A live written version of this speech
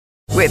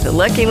With the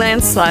Lucky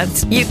Land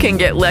Slots, you can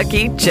get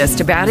lucky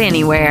just about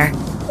anywhere.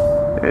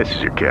 This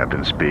is your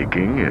captain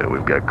speaking.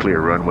 We've got clear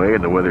runway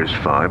and the weather's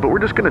fine, but we're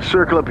just going to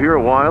circle up here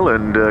a while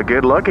and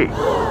get lucky.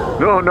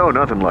 No,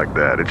 nothing like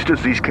that. It's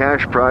just these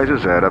cash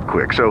prizes add up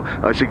quick. So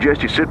I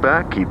suggest you sit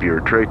back, keep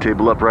your tray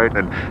table upright,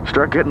 and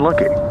start getting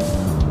lucky.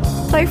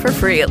 Play for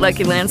free at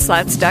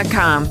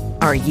LuckyLandSlots.com.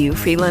 Are you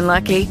feeling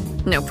lucky?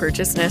 No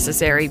purchase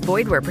necessary.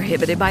 Void where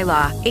prohibited by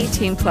law.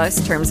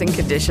 18+ terms and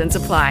conditions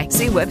apply.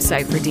 See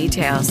website for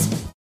details.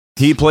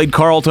 He played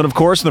Carlton, of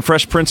course, in The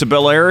Fresh Prince of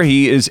Bel-Air.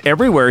 He is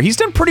everywhere. He's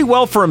done pretty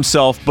well for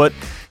himself, but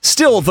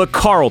still, the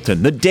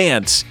Carlton, the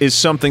dance, is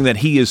something that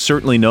he is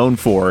certainly known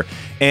for.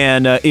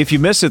 And if you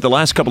missed it the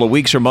last couple of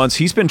weeks or months,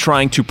 he's been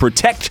trying to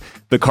protect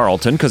the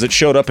Carlton because it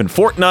showed up in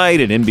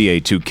Fortnite and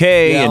NBA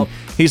 2K. Yep. And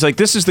he's like,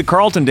 this is the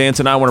Carlton dance,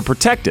 and I want to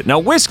protect it. Now,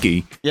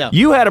 Whiskey,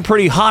 you had a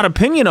pretty hot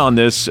opinion on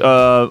this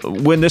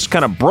when this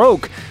kind of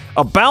broke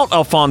about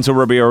Alfonso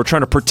Ribeiro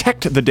trying to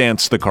protect the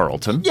dance, the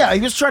Carlton. Yeah, he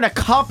was trying to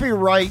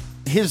copyright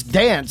his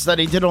dance that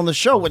he did on the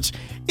show, which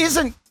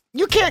isn't,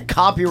 you can't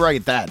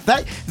copyright that.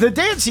 The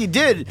dance he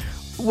did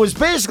was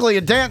basically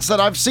a dance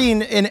that I've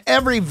seen in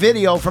every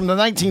video from the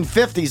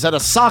 1950s at a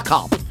sock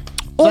hop.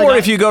 Or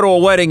if you go to a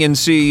wedding and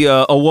see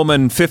a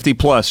woman 50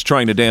 plus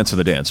trying to dance on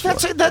the dance floor.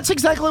 That's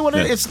exactly what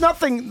it is. It's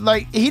nothing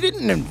like, he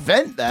didn't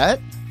invent that.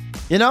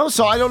 You know,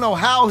 so I don't know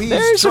how he's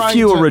There's a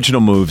few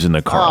original moves in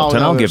the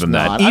Carlton. I'll give him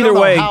that. Either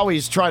way, how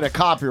he's trying to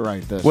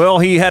copyright this. Well,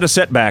 he had a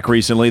setback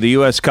recently. The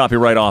U.S.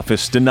 Copyright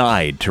Office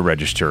denied to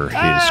register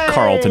his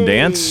Carlton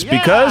dance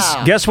because,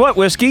 guess what,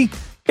 Whiskey?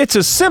 It's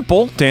a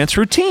simple dance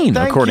routine,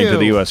 according to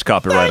the U.S.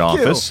 Copyright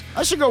Office.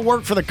 I should go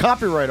work for the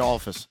Copyright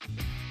Office.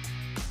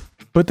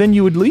 But then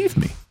you would leave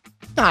me.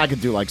 I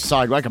could do like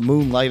a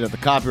moonlight at the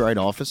Copyright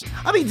Office.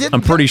 I mean,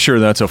 I'm pretty sure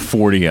that's a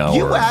 40-hour.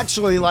 You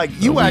actually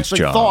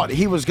thought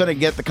he was going to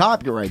get the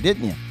copyright,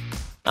 didn't you?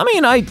 I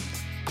mean, I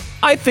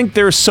think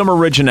there's some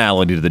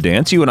originality to the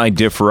dance. You and I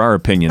differ our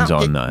opinions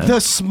on that.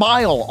 The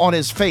smile on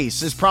his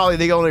face is probably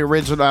the only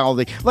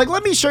originality. Like,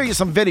 let me show you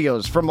some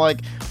videos from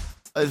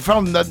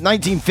the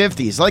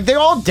 1950s. Like, they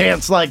all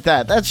dance like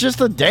that. That's just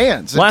a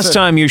dance. Last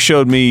time you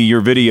showed me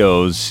your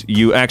videos,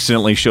 you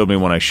accidentally showed me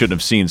one I shouldn't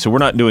have seen, so we're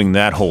not doing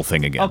that whole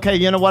thing again. Okay,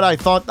 you know what? I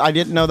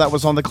didn't know that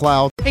was on the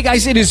cloud. Hey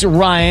guys, it is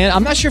Ryan.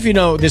 I'm not sure if you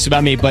know this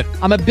about me, but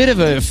I'm a bit of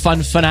a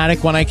fun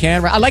fanatic when I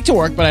can. I like to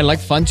work, but I like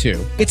fun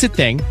too. It's a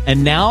thing.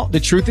 And now the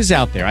truth is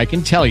out there. I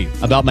can tell you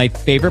about my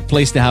favorite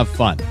place to have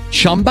fun.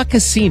 Chumba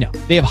Casino.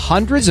 They have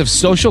hundreds of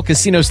social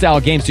casino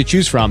style games to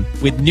choose from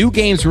with new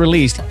games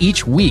released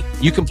each week.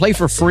 You can play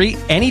for free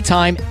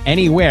anytime,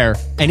 anywhere.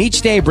 And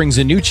each day brings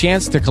a new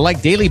chance to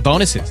collect daily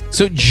bonuses.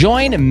 So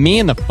join me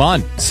in the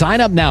fun.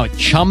 Sign up now at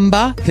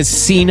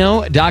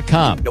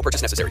ChumbaCasino.com. No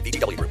purchase necessary.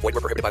 VGW. Void where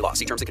prohibited by law.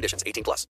 See terms and conditions. 18+.